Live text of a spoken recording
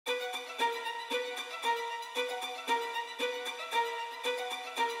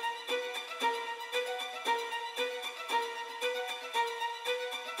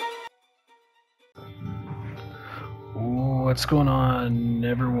What's going on,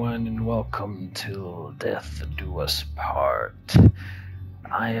 everyone, and welcome to Death Do Us Part.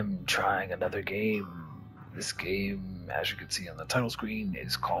 I am trying another game. This game, as you can see on the title screen,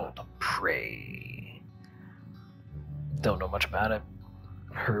 is called Prey. Don't know much about it.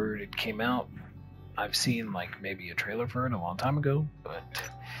 Heard it came out. I've seen maybe a trailer for it a long time ago, but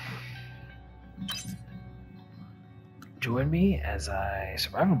join me as I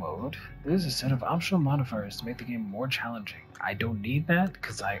survival mode. There's a set of optional modifiers to make the game more challenging. I don't need that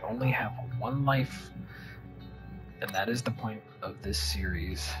because I only have one life, and that is the point of this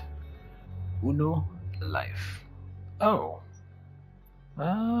series. Uno life. Oh.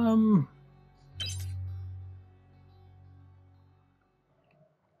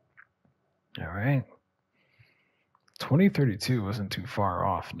 Alright. 2032 wasn't too far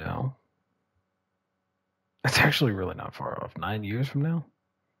off now. It's actually really not far off. 9 years from now?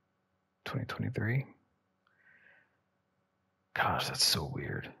 2023? Gosh, that's so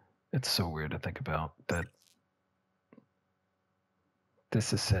weird. It's so weird to think about that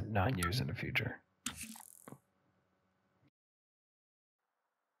this is set 9 years in the future.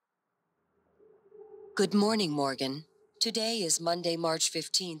 Good morning, Morgan. Today is Monday, March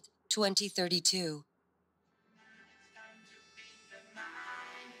 15th, 2032.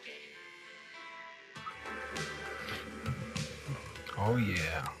 Oh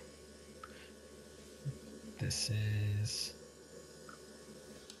yeah. This is...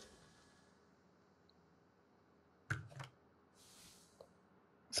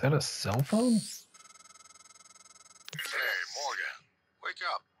 Is that a cell phone? Hey, Morgan. Wake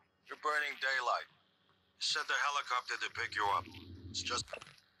up. You're burning daylight. Send the helicopter to pick you up. It's just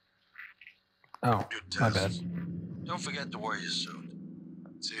Oh, my bad. Don't forget to wear your suit.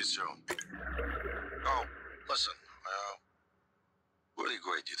 See you soon. Oh, listen. Really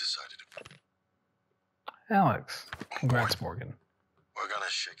great you decided to... Alex, congrats, Morgan. We're gonna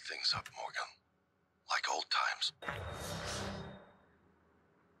shake things up, Morgan. Like old times.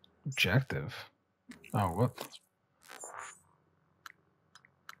 Objective. Oh, what?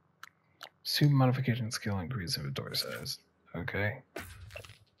 Suit modification skill increase inventory size. Okay.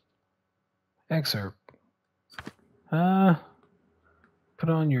 Excerpt. Put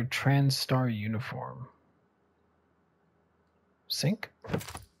on your TranStar uniform. Sync?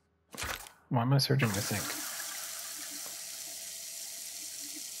 Why am I searching my sync?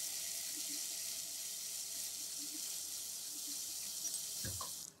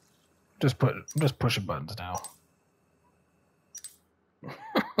 Just pushing buttons now.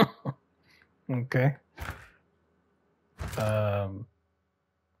 Okay. I'm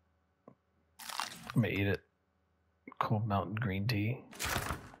gonna eat it. Cold mountain green tea.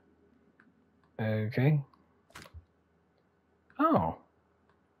 Okay. Oh.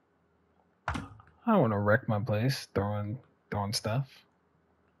 I don't want to wreck my place throwing stuff.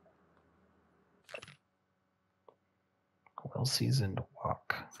 Well-seasoned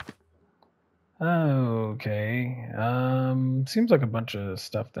wok. Okay. Seems like a bunch of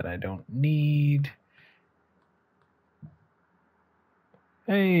stuff that I don't need.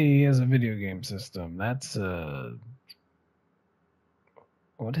 Hey, he has a video game system. That's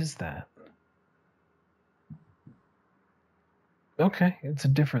what is that? Okay, it's a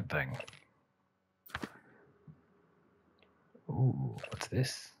different thing. Ooh, what's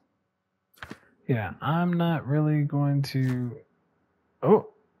this? Yeah, I'm not really going to... Oh!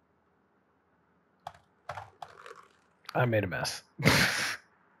 I made a mess.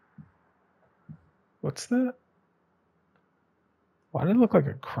 What's that? Why did it look like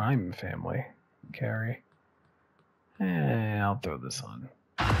a crime family? Carrie. I'll throw this on.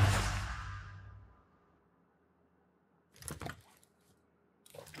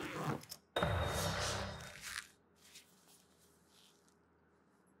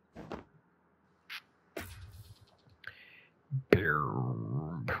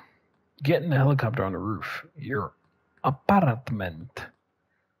 Get in the helicopter on the roof. Your apartment.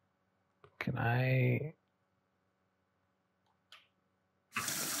 Can I...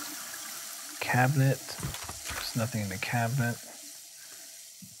 Cabinet. There's nothing in the cabinet.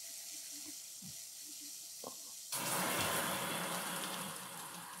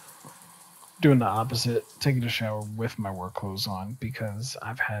 Doing the opposite. Taking a shower with my work clothes on because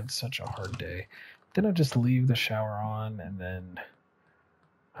I've had such a hard day. Then I just leave the shower on and then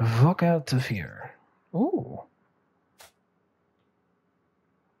walk out to fear. Ooh.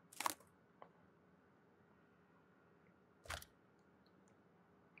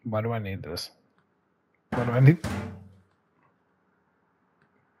 Why do I need this? What do I need?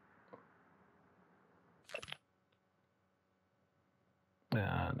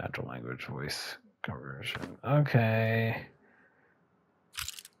 Natural language voice conversion. Okay.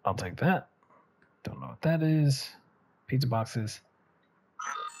 I'll take that. Don't know what that is. Pizza boxes.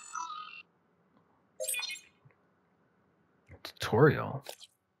 Tutorial.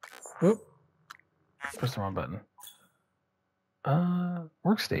 Oop. Press the wrong button.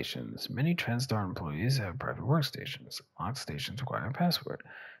 Workstations. Many TranStar employees have private workstations. Locked stations require a password.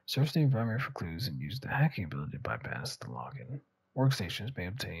 Search the environment for clues and use the hacking ability to bypass the login. Workstations may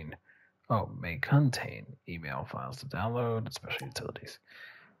contain email files to download and special utilities.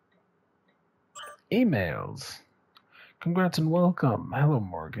 Emails. Congrats and welcome. Hello,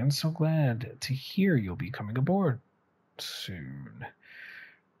 Morgan. So glad to hear you'll be coming aboard soon.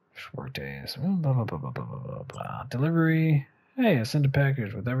 Work days. Blah, blah, blah, blah, blah, blah, blah. Delivery. Hey, I sent a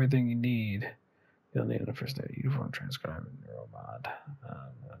package with everything you need. You'll need the first day uniform transcribe and neuromod.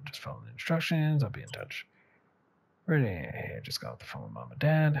 Just follow the instructions. I'll be in touch. Ready. Hey, I just got off the phone with Mom and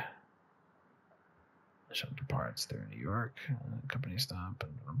Dad. Shelter parts. They're in New York. Company stop.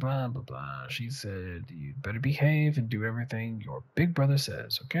 And blah, blah, blah. She said, you'd better behave and do everything your big brother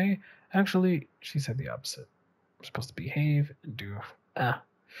says, okay? Actually, she said the opposite. I'm supposed to behave and do...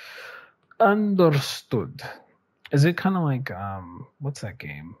 Understood. Is it kind of like, what's that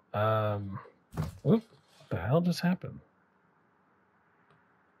game? What the hell just happened?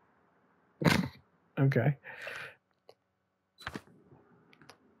 Okay.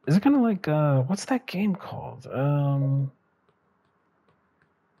 Is it kind of like, what's that game called?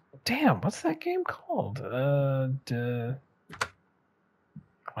 Damn, what's that game called? Why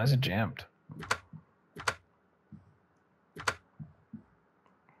is it jammed?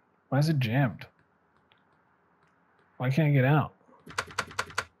 Why is it jammed? Why can't I get out?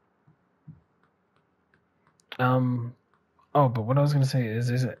 Oh, but what I was gonna say is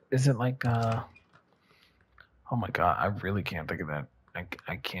it like oh my god, I really can't think of that. I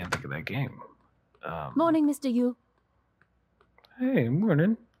can't think of that game. Morning, Mr. Yu. Hey,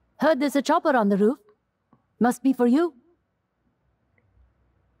 morning. Heard there's a chopper on the roof. Must be for you.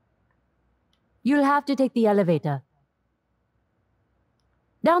 You'll have to take the elevator.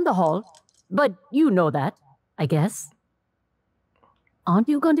 Down the hall. But you know that, I guess. Aren't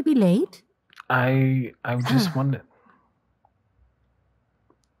you going to be late? I just wanted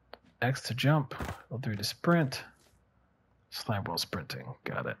X to jump, L3 to sprint. Slide while sprinting.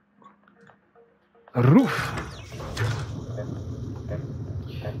 Got it. Roof.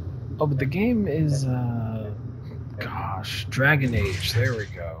 Oh, but the game is gosh, Dragon Age. There we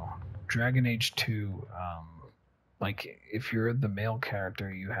go. Dragon Age 2. Like if you're the male character,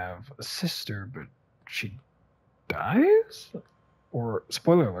 you have a sister, but she dies? Or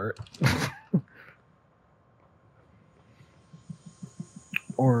spoiler alert.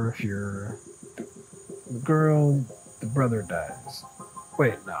 Or if you're the girl, the brother dies.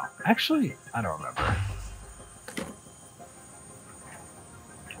 Wait, no. Actually, I don't remember.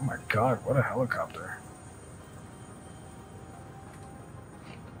 Oh my god, what a helicopter.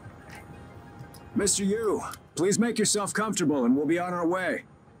 Mr. Yu, please make yourself comfortable and we'll be on our way.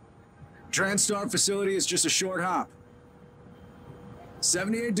 TranStar facility is just a short hop.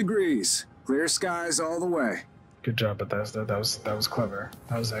 78 degrees. Clear skies all the way. Good job, Bethesda. That was clever.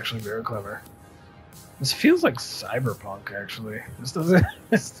 That was actually very clever. This feels like Cyberpunk, actually. This doesn't...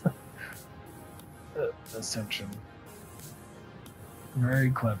 Ascension. Very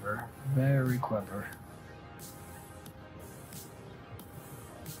clever. Very clever.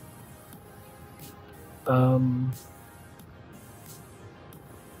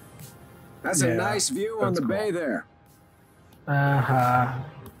 That's a nice view on the bay there. Yeah.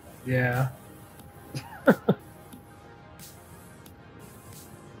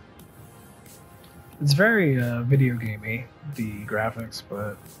 It's very video gamey, the graphics,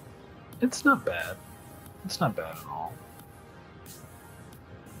 but it's not bad. It's not bad at all.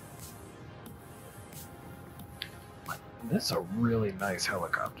 This is a really nice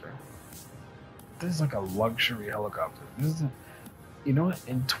helicopter. This is like a luxury helicopter. This is, you know what?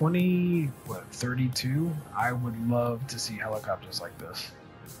 In 2032, I would love to see helicopters like this.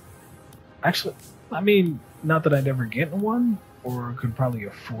 Actually, I mean, not that I'd ever get in one, or could probably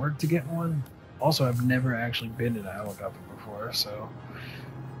afford to get one. Also, I've never actually been in a helicopter before, so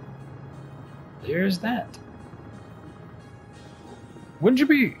there's that. Wouldn't you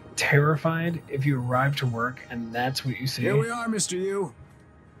be terrified if you arrived to work and that's what you see? Here we are, Mr. Yu.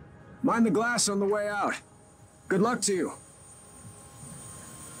 Mind the glass on the way out. Good luck to you.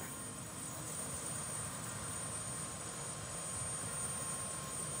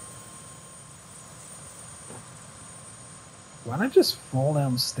 Why not just fall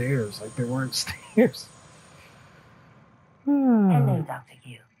downstairs like there weren't stairs? Hello, Dr.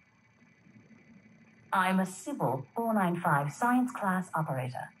 Yu. I'm a Sybil 495 science class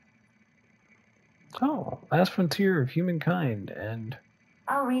operator. Oh, last frontier of humankind, and...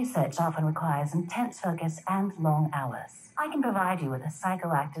 Our research often requires intense focus and long hours. I can provide you with a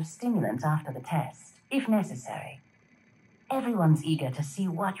psychoactive stimulant after the test, if necessary. Everyone's eager to see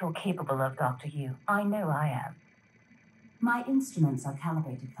what you're capable of, Dr. Yu. I know I am. My instruments are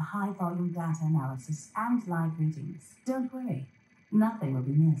calibrated for high-volume data analysis and live readings. Don't worry, nothing will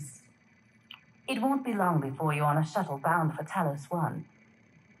be missed. It won't be long before you're on a shuttle bound for Talos 1.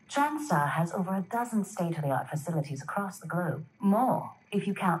 TranStar has over a dozen state-of-the-art facilities across the globe. More, if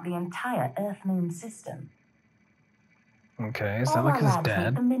you count the entire Earth-Moon system. Okay, is that All like our his labs meet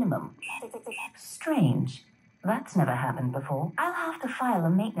dad? the minimum. Strange. That's never happened before. I'll have to file a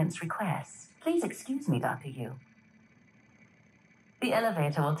maintenance request. Please excuse me, Dr. Yu. The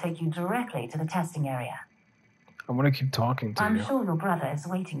elevator will take you directly to the testing area. I want to keep talking to I'm you. sure your brother is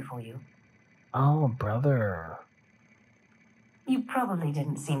waiting for you. Oh, brother. You probably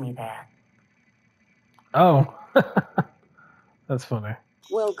didn't see me there. Oh. That's funny.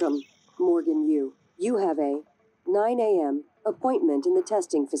 Welcome, Morgan Yu. You have a 9 a.m. appointment in the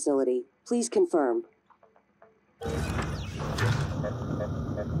testing facility. Please confirm.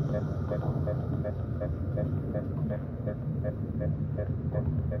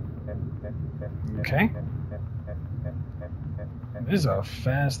 Okay. This is a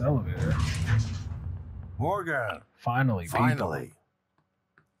fast elevator. Morgan! Finally, people. Finally.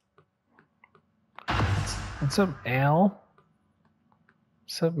 What's up, Al?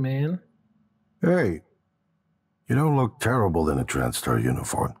 What's up, man? Hey, you don't look terrible in a TranStar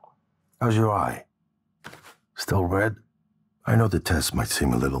uniform. How's your eye? Still red? I know the test might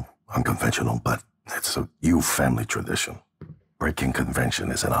seem a little unconventional, but it's a Yu family tradition. Breaking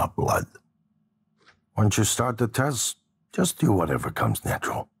convention is in our blood. Once you start the test, just do whatever comes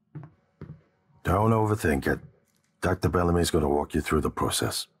natural. Don't overthink it. Dr. Bellamy's going to walk you through the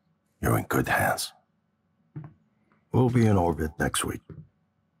process. You're in good hands. We'll be in orbit next week.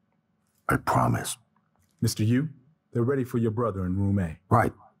 I promise. Mr. Yu, they're ready for your brother in room A.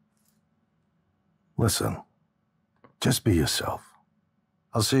 Right. Listen, just be yourself.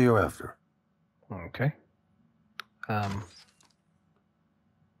 I'll see you after. Okay. I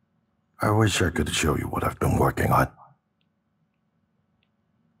wish I could show you what I've been working on.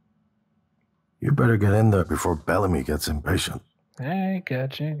 You better get in there before Bellamy gets impatient. Hey,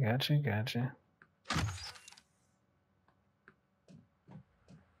 gotcha.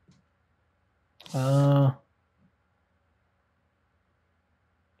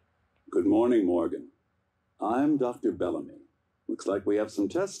 Good morning, Morgan. I'm Dr. Bellamy. Looks like we have some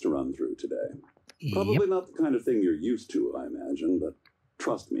tests to run through today. Probably not the kind of thing you're used to, I imagine, but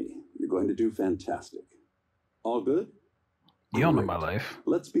trust me, you're going to do fantastic. All good? You don't know Great. my life.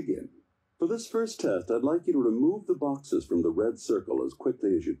 Let's begin. For this first test, I'd like you to remove the boxes from the red circle as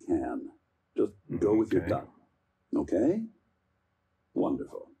quickly as you can. Just go with your Okay. gut. Okay?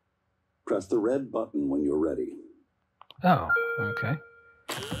 Wonderful. Press the red button when you're ready. Oh, okay.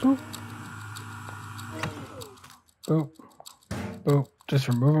 Boop. Boop. Boop. Just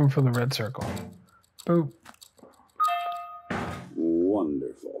remove them from the red circle. Boop.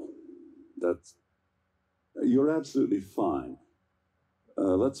 Wonderful. You're absolutely fine.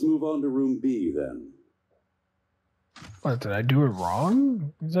 Let's move on to room B then. What, did I do it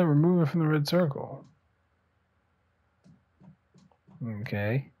wrong? Is that remove it from the red circle?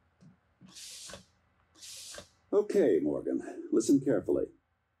 Okay. Okay, Morgan, listen carefully.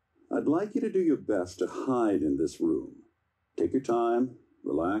 I'd like you to do your best to hide in this room. Take your time,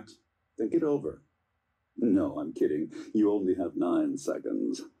 relax, think it over. No, I'm kidding. You only have 9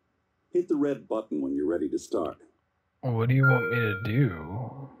 seconds. Hit the red button when you're ready to start. What do you want me to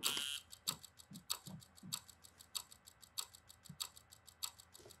do?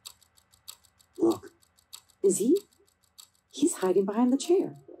 Look. Is he? He's hiding behind the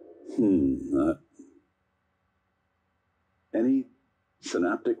chair. Any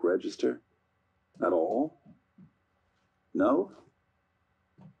synaptic register? At all? No?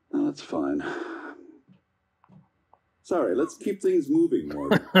 No, that's fine. Sorry, let's keep things moving,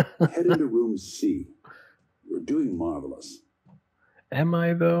 Morgan. Head into room C. You're doing marvelous. Am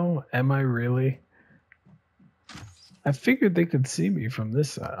I, though? Am I really? I figured they could see me from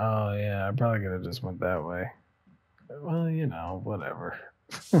this side. Oh, yeah, I probably could have just went that way. Well, you know, whatever.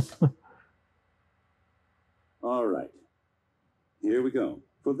 All right. Here we go.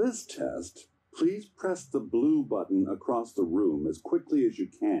 For this test, please press the blue button across the room as quickly as you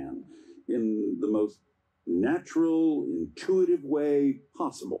can in the most natural, intuitive way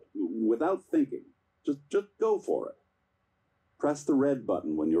possible, without thinking. Just go for it. Press the red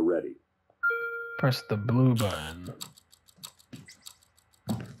button when you're ready. Press the blue button.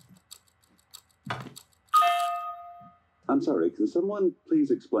 I'm sorry, can someone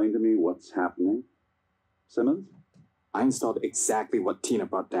please explain to me what's happening? Simmons? I installed exactly what Tina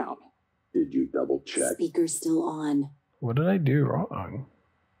brought down. Did you double check? Speaker's still on. What did I do wrong?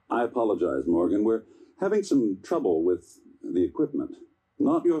 I apologize, Morgan. We're having some trouble with the equipment.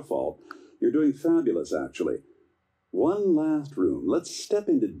 Not your fault. You're doing fabulous, actually. One last room. Let's step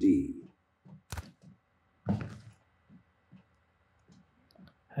into D.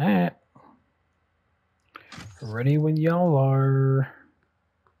 Alright. Ready when y'all are.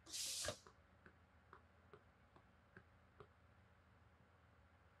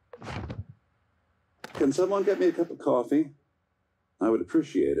 Can someone get me a cup of coffee? I would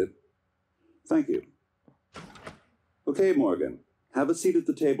appreciate it. Thank you. Okay, Morgan. Have a seat at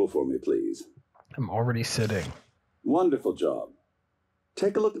the table for me, please. I'm already sitting. Wonderful job.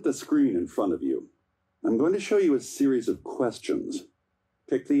 Take a look at the screen in front of you. I'm going to show you a series of questions.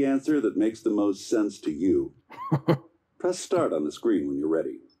 Pick the answer that makes the most sense to you. Press start on the screen when you're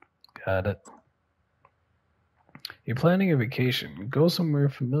ready. Got it. You're planning a vacation. Go somewhere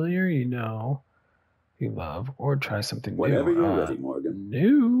familiar you know, you love, or try something Whenever new. you're ready, Morgan.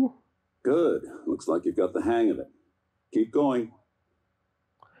 New? Good. Looks like you've got the hang of it. Keep going.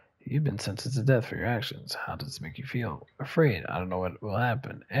 You've been sentenced to death for your actions. How does this make you feel? Afraid. I don't know what will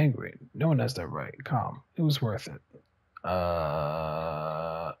happen. Angry. No one has that right. Calm. It was worth it.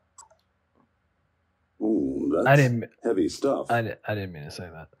 Ooh, that's heavy stuff. I didn't mean to say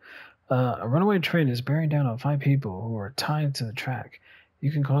that. A runaway train is bearing down on 5 people who are tied to the track.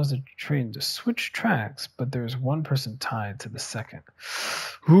 You can cause the train to switch tracks, but there's one person tied to the second.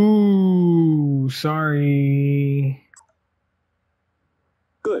 Ooh, sorry.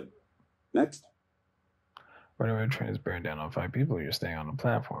 Good. Next. Runaway train is bearing down on 5 people. You're staying on the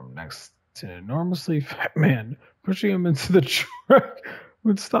platform next to an enormously fat man. Pushing him into the track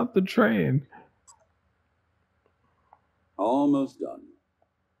would stop the train. Almost done.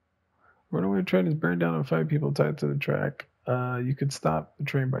 Runaway train is bearing down on 5 people tied to the track. You could stop the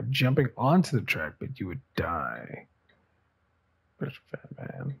train by jumping onto the track, but you would die. Push fat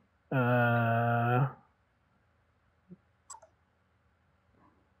man.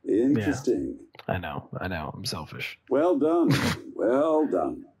 Interesting. Yeah, I know. I'm selfish. Well done. Well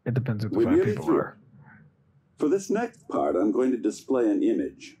done. It depends who the 5 people are. For this next part, I'm going to display an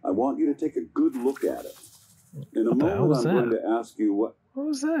image. I want you to take a good look at it. In a moment, I'm going to ask you what... What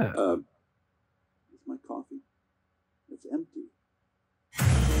was that? It's my coffee. It's empty.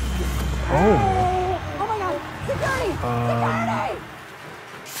 Oh. Oh my god! Security! Security!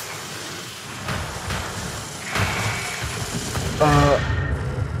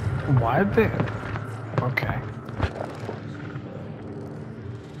 Why they... Okay.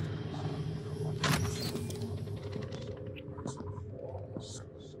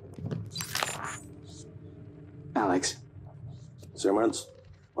 Alex. Simmons,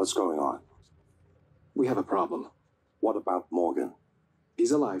 what's going on? We have a problem. What about Morgan?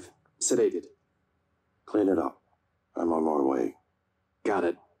 He's alive. Sedated. Clean it up. I'm on my way. Got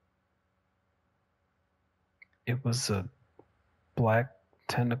it. It was a black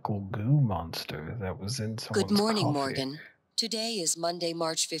tentacle goo monster that was in someone's Good morning, coffee. Morgan. Today is Monday,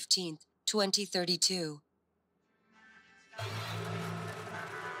 March 15th, 2032.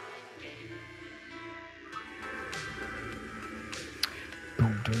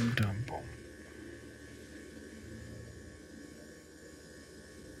 Boom, boom, boom, boom.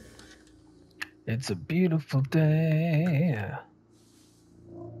 It's a beautiful day.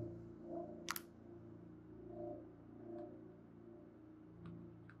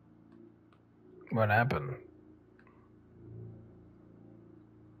 What happened?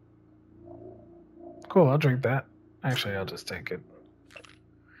 Cool, I'll drink that. Actually, I'll just take it.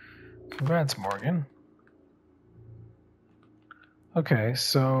 Congrats, Morgan. Okay,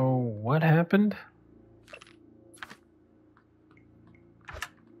 so what happened?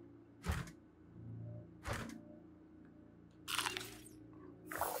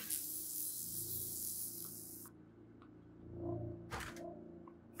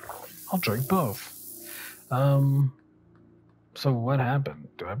 I'll drink both. So what happened?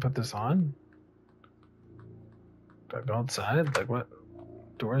 Do I put this on? Do I go outside? Like what?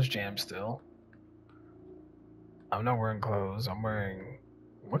 Doors jammed still. I'm not wearing clothes. I'm wearing...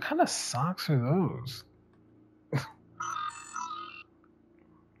 What kind of socks are those?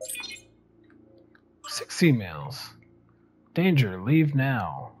 6 emails. Danger, leave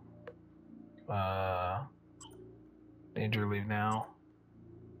now. Danger, leave now.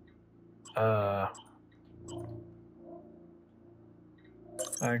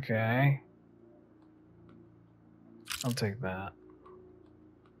 Okay. I'll take that.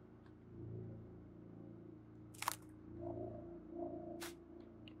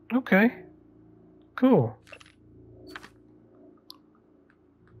 Okay. Cool.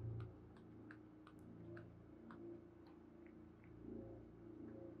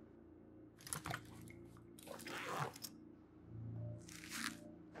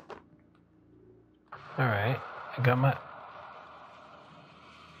 All right. I got my...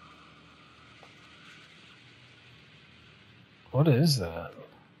 What is that?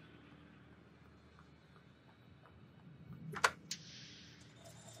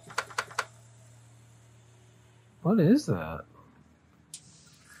 What is that?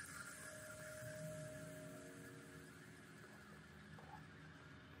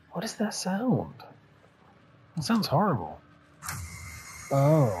 What is that sound? That sounds horrible.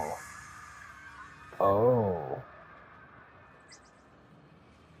 Oh. Oh.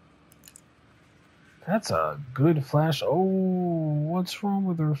 That's a good flash. Oh, what's wrong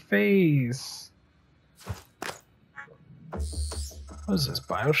with her face? What is this,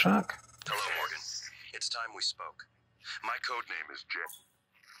 Bioshock? Hello, Morgan. It's time we spoke. My code name is Jim.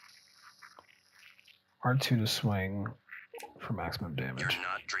 R2 to swing for maximum damage. You're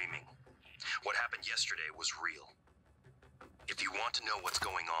not dreaming. What happened yesterday was real. If you want to know what's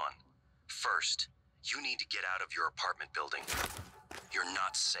going on, first, you need to get out of your apartment building. You're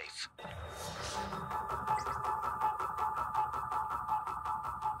not safe.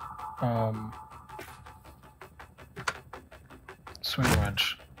 Swing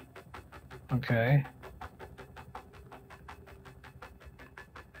wrench. Okay.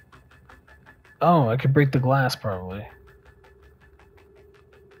 Oh, I could break the glass probably.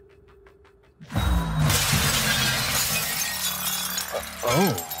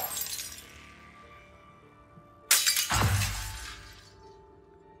 Oh.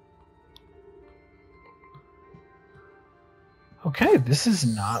 Okay, this is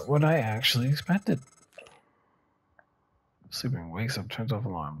not what I actually expected. Sleeping, wakes up, turns off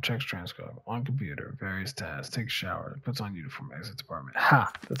alarm, checks transcript, on computer, various tasks, takes shower, puts on uniform, exits apartment.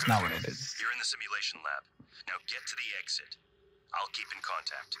 Ha! That's not what I did. You're in the simulation lab. Now get to the exit. I'll keep in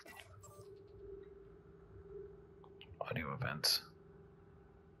contact. Audio events.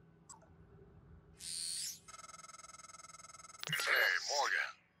 Hey,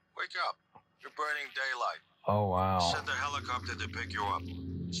 Morgan. Wake up. You're burning daylight. Oh, wow. Send a helicopter to pick you up.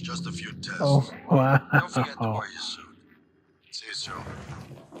 It's just a few tests. Oh, wow. Don't forget to wear your suit. See you soon.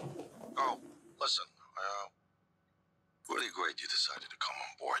 Oh, listen. Really great you decided to come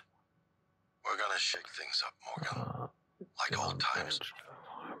on board. We're gonna shake things up, Morgan. Like old times.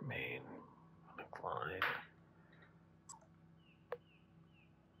 Main. Decline.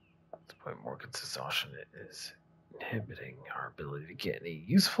 Despite Morgan's exhaustion, it is inhibiting our ability to get any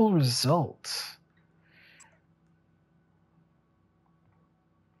useful results.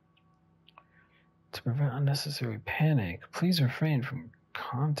 To prevent unnecessary panic, please refrain from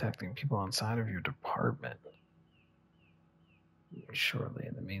contacting people outside of your department. Shortly,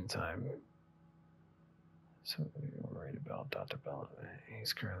 in the meantime. So we're worried about Dr. Bell.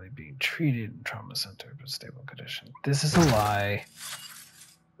 He's currently being treated in trauma center, but stable condition. This is a lie.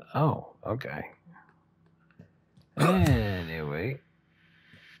 Oh, okay. Anyway.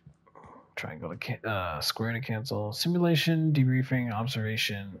 Triangle to square to cancel. Simulation, debriefing,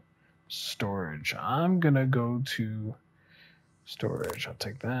 observation, storage. I'm gonna go to storage. I'll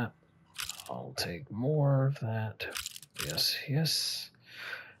take that. I'll take more of that. Yes, yes.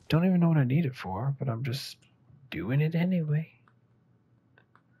 Don't even know what I need it for, but I'm just doing it anyway.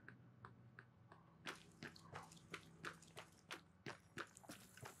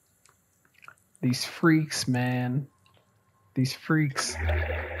 These freaks, man. These freaks.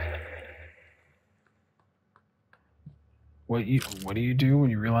 What do you do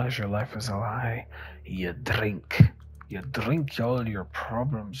when you realize your life is a lie? You drink. You drink all your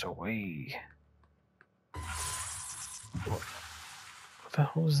problems away. What the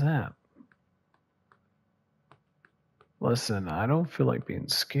hell was that? Listen, I don't feel like being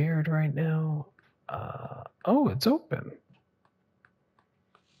scared right now. Oh, it's open.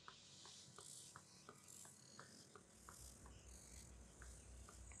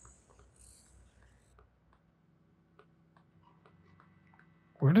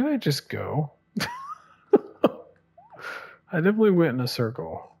 Where did I just go? I definitely went in a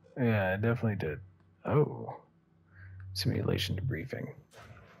circle. Yeah, I definitely did. Oh. Simulation debriefing.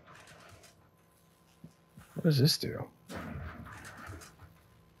 What does this do?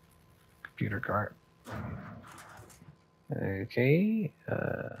 Computer cart. Okay.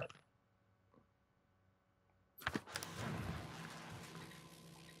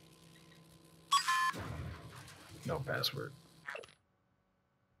 No password.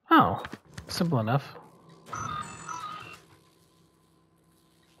 Oh, simple enough.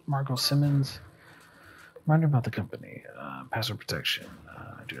 Marco Simmons. Reminder about the company. Password protection.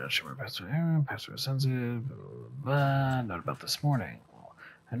 Do not share my password. Password sensitive. Blah, blah, blah. Note about this morning.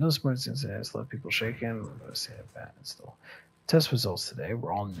 I know this morning since it has left people shaken. Let's see it bad still. Test results today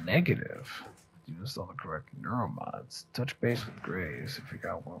were all negative. You installed the correct neuromods. Touch base with Graves if you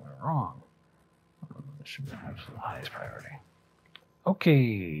got what went wrong. This should be the absolute highest priority.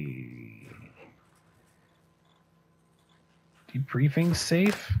 Okay. Debriefing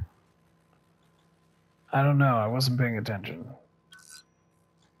safe? I don't know. I wasn't paying attention.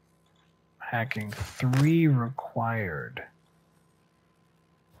 Hacking 3 required.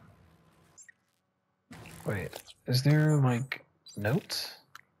 Wait, is there like notes?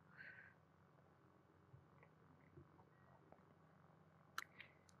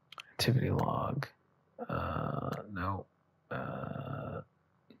 Activity log. No.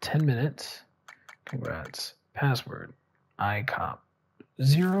 10 minutes. Congrats. Password. ICOP.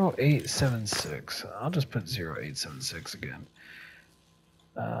 0876. I'll just put 0876 again.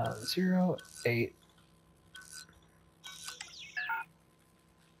 08.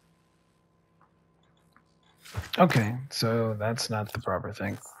 Okay, so that's not the proper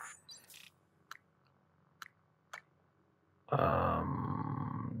thing.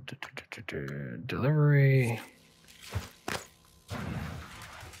 Delivery.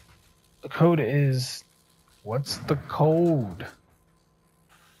 The code is. What's the code?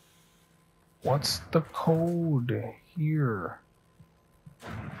 What's the code here?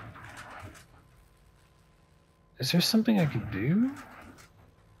 Is there something I could do?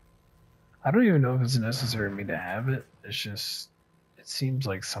 I don't even know if it's necessary for me to have it. It's just, it seems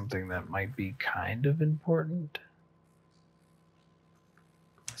like something that might be kind of important.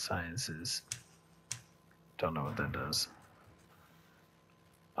 Sciences. Don't know what that does.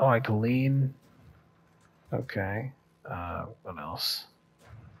 Oh, I can lean. Okay. What else?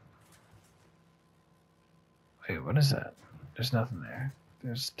 Wait, what is that? There's nothing there.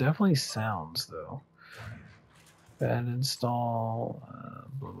 There's definitely sounds, though. Bad install,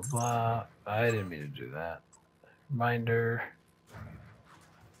 blah, blah, blah. I didn't mean to do that. Reminder.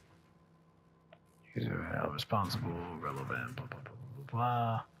 User responsible, relevant, blah, blah, blah, blah,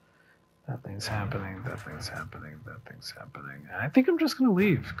 blah. That thing's happening, that thing's happening, that thing's happening. I think I'm just going to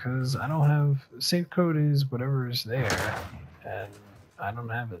leave because I don't have... Safe code is whatever is there, and I don't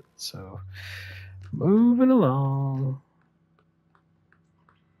have it. So, moving along.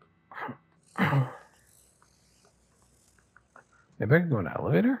 Maybe I can go in an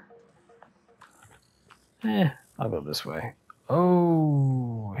elevator? I'll go this way.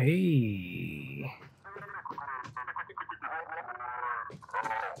 Oh, hey.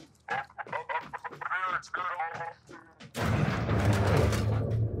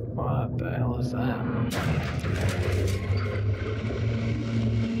 What the hell is that?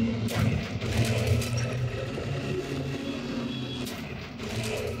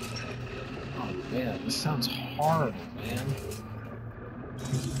 Oh man, this sounds horrible, man.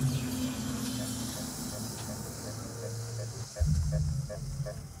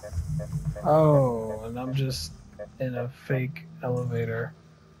 Oh, and I'm just in a fake elevator.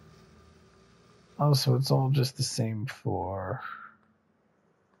 Oh, so it's all just the same floor.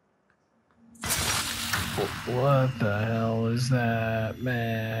 What the hell is that,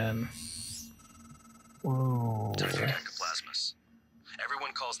 man? Whoa. Ectoplasmus.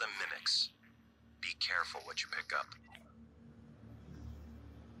 Everyone calls them mimics. Be careful what you pick up.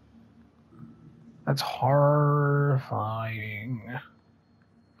 That's horrifying.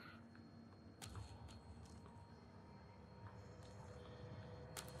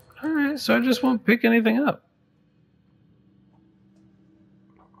 Alright, so I just won't pick anything up.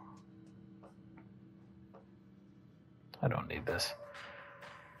 I don't need this.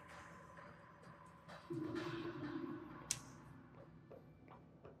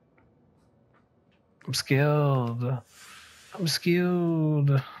 I'm skilled. I'm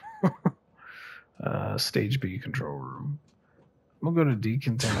skilled. Stage B control room. I'm gonna go to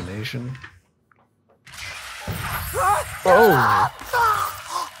decontamination. Oh!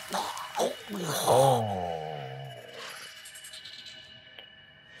 Oh.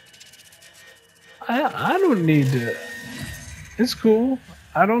 I don't need to. It's cool.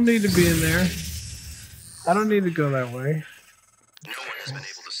 I don't need to be in there. I don't need to go that way. No one has been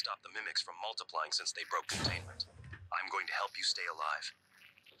able to stop the mimics from multiplying since they broke containment. I'm going to help you stay alive.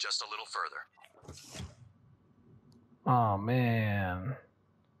 Just a little further. Oh, man.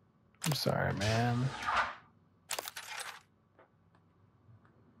 I'm sorry, man.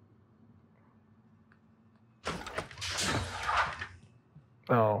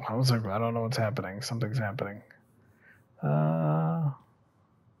 Oh, I was like, I don't know what's happening. Something's happening.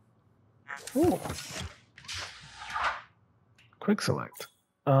 Ooh. Quick select.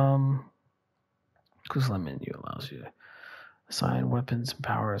 Quick select menu allows you to assign weapons and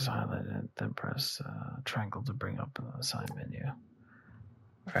powers, highlight it, then press triangle to bring up the assign menu.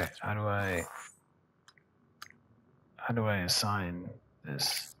 All right, how do I assign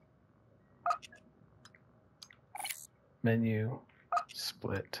this? Menu,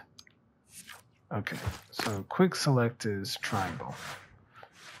 split. Okay, so quick select is triangle.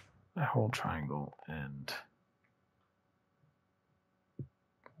 I hold triangle and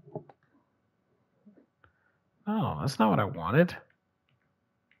oh, that's not what I wanted.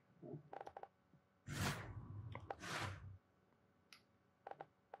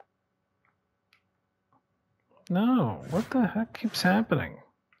 No, what the heck keeps happening?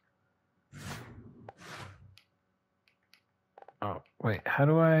 Oh, wait, how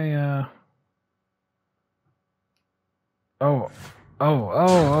do I, Oh,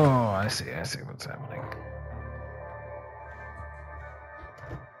 I see what's happening.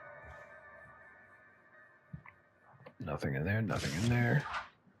 Nothing in there, nothing in there.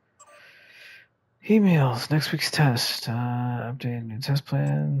 Emails, next week's test, update new test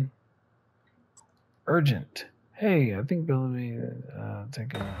plan. Urgent. Hey, I think Bellamy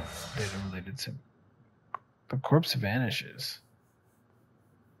taking data related to the corpse vanishes.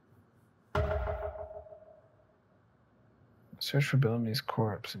 Search for Bellamy's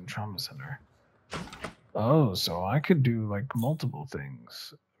corpse in trauma center. Oh, so I could do like multiple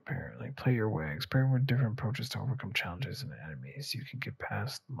things. Apparently, play your way. Experiment with different approaches to overcome challenges and enemies. You can get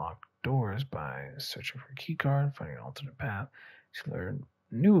past locked doors by searching for a key card, finding an alternate path. To learn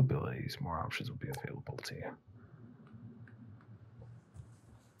new abilities, more options will be available to you.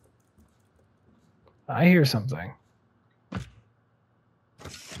 I hear something.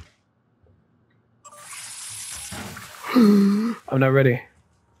 I'm not ready.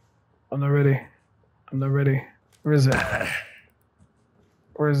 I'm not ready. I'm not ready. Where is it?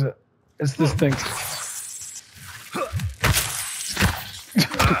 Where is it? It's this thing.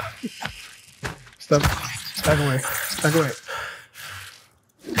 Stop. Back away. Back away.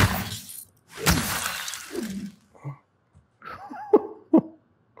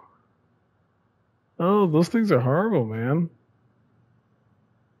 Oh, those things are horrible, man.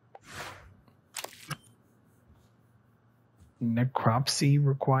 Necropsy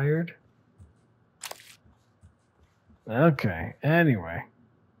required? Okay, anyway.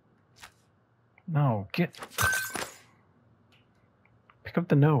 No, pick up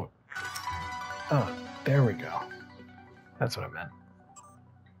the note. Oh, there we go. That's what I meant.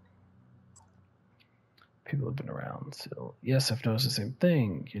 People have been around, so yes, I've noticed the same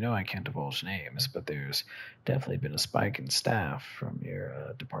thing. You know I can't divulge names, but there's definitely been a spike in staff from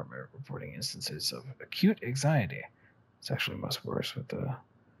your department reporting instances of acute anxiety. It's actually much worse with the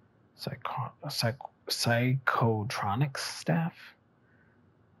psychotronics staff.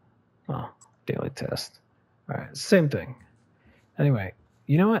 Oh, daily test. All right, same thing. Anyway,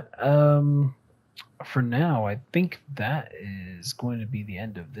 you know what? For now, I think that is going to be the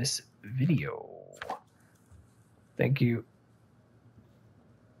end of this video. Thank you.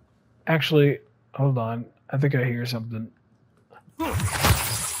 Actually, hold on. I think I hear something.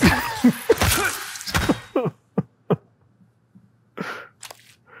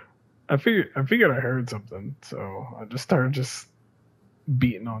 I figured I heard something, so I just started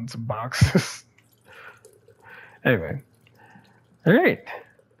beating on some boxes. Anyway. All right.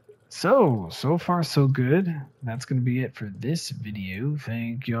 So far so good. That's going to be it for this video.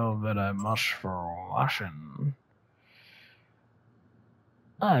 Thank y'all very much for watching.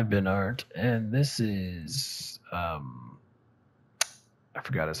 I've been Art, and this is, I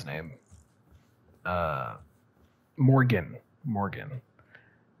forgot his name. Morgan.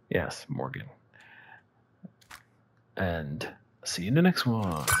 Yes, Morgan. And see you in the next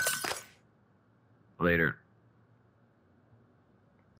one. Later.